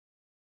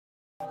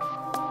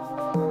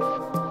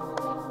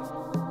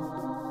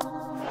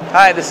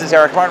Hi, this is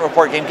Eric Martin,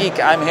 Report Game Geek.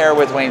 I'm here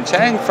with Wayne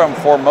Chang from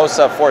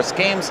Formosa Force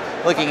Games,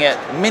 looking at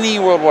mini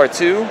World War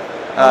II,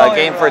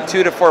 game for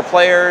 2 to 4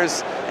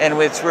 players, in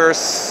which we're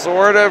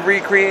sort of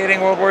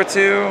recreating World War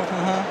II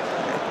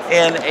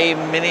in a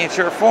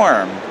miniature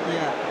form.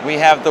 Yeah. We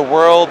have the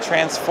world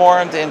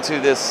transformed into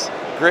this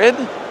grid.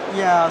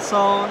 Yeah,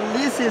 so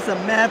this is a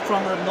map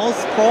from the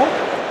North Pole.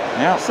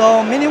 Yeah.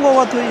 So mini World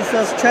War II is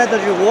a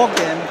strategy war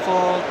game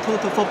for 2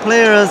 to 4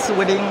 players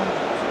within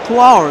 2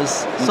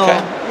 hours. So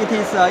it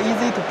is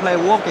easy to play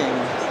war game.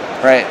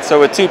 Right, so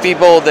with 2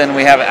 people, then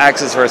we have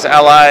Axis versus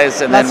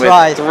Allies, and then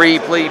with 3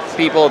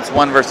 people, it's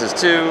 1 versus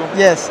 2.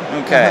 Yes.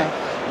 Okay.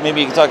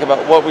 Maybe you can talk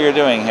about what we are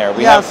doing here.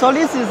 So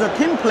this is a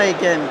team play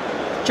game.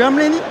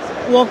 Germany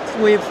worked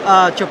with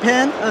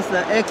Japan as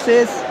the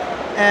Axis,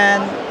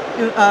 and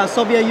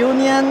Soviet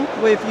Union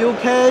with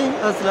UK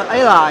as the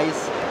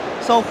Allies.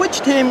 So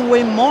which team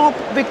win more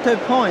victory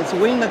points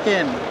win the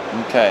game?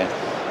 Okay.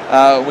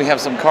 We have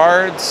some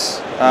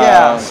cards.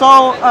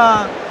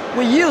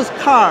 We use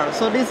cards.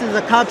 So this is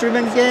a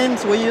card-driven game.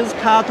 We use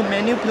card to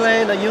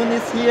manipulate the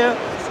units here.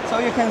 So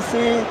you can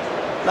see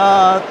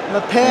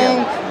the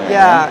tank,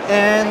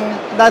 and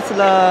that's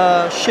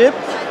the ship.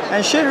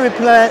 And ship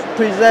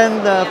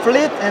represent the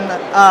fleet, and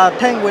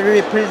tank will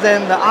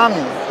represent the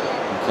army.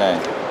 Okay.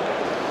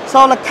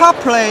 So the card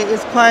play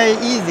is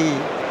quite easy.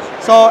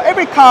 So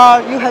every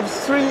card you have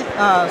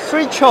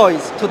three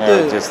choices to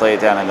do. Just lay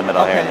it down in the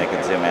middle here, and they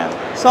can zoom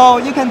in. So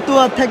you can do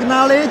a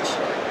technology,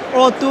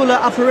 or do the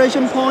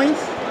operation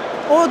points,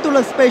 or do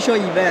the special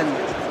event.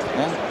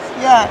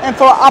 And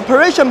for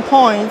operation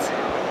points,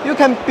 you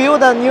can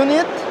build a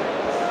unit,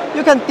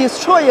 you can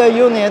destroy a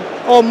unit,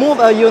 or move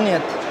a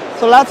unit.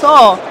 So that's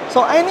all.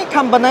 So any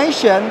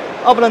combination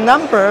of the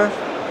number,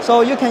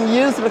 so you can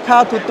use the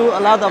card to do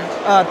a lot of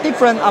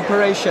different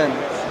operations.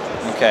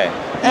 Okay.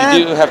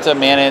 You do have to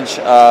manage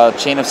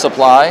chain of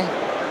supply.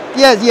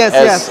 Yes.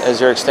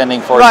 As you're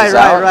extending forces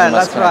out. Right.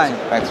 That's right.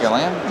 Back to your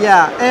land.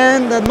 Yeah,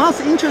 and the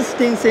most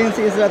interesting thing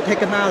is the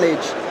technology.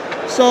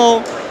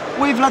 So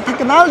with the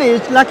technology,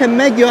 that can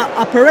make your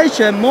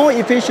operation more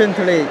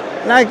efficiently.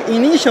 Like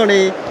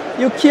initially,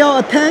 you kill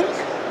a tank,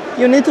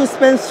 you need to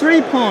spend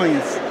 3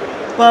 points.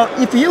 But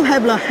if you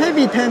have the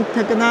heavy tank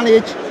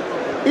technology,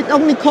 it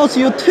only costs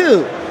you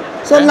 2.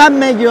 So that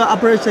makes your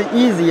operation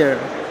easier.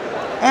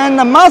 And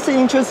the most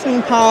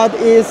interesting part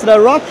is the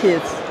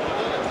rockets.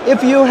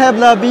 If you have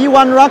the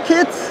V1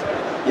 rockets,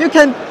 you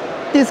can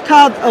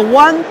discard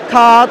one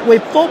card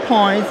with 4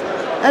 points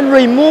and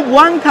remove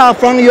 1 card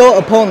from your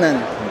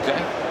opponent.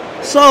 Okay.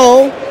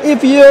 So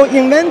if you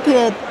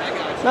invented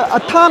the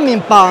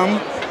atomic bomb,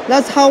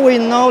 that's how we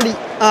know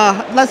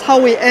that's how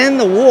we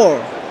end the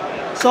war.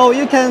 So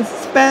you can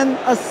spend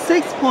a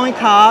 6-point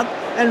card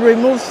and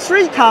remove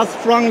 3 cards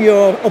from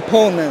your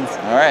opponents.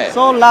 All right.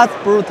 So that's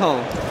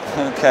brutal.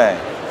 Okay.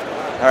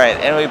 All right,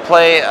 and we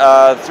play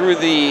through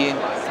the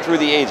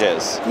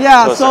ages.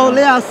 Yeah, so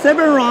there are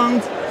 7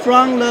 rounds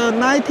from the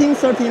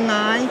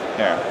 1939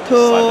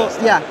 to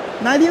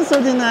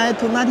 1939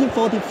 to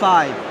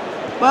 1945.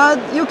 But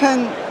you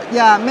can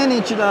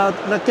manage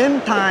the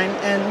game time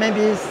and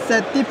maybe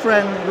set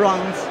different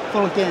rounds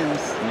for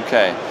games.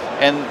 Okay,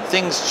 and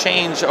things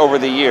change over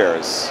the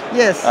years.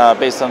 Yes.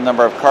 Based on the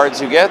number of cards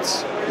you get.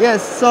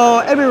 Yes. So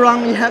every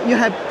round you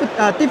have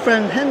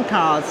different hand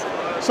cards.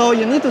 So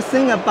you need to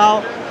think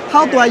about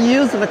how do I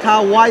use the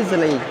card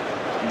wisely.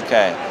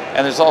 Okay,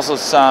 and there's also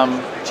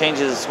some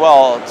changes as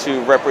well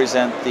to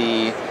represent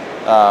the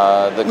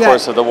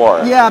course of the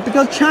war. Yeah,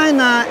 because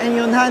China and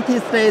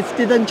United States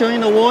didn't join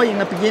the war in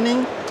the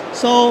beginning,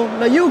 so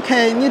the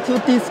UK need to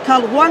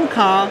discard 1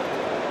 card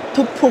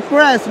to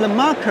progress the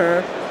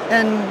marker,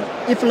 and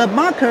if the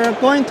marker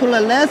going to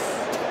the last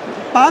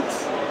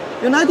box,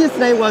 United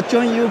States will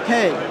join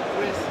UK.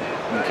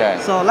 Okay.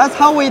 So that's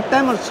how we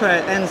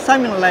demonstrate and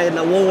simulate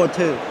the World War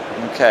II.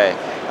 Okay.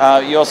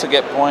 You also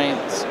get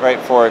points, right,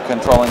 for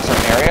controlling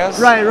certain areas?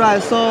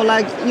 Right. So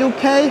like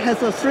UK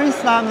has a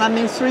 3-star, that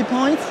means 3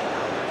 points.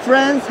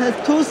 France has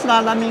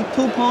 2-star, that means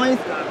 2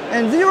 points.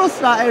 And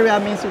 0-star area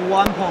means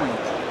 1 point.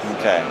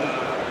 Okay.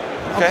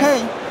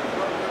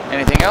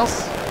 Anything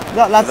else?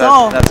 That's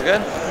all. That's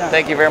good? Yeah.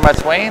 Thank you very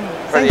much, Wayne,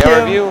 for the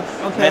overview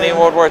of Mini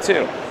World War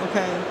II.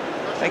 Okay.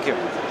 Thank you.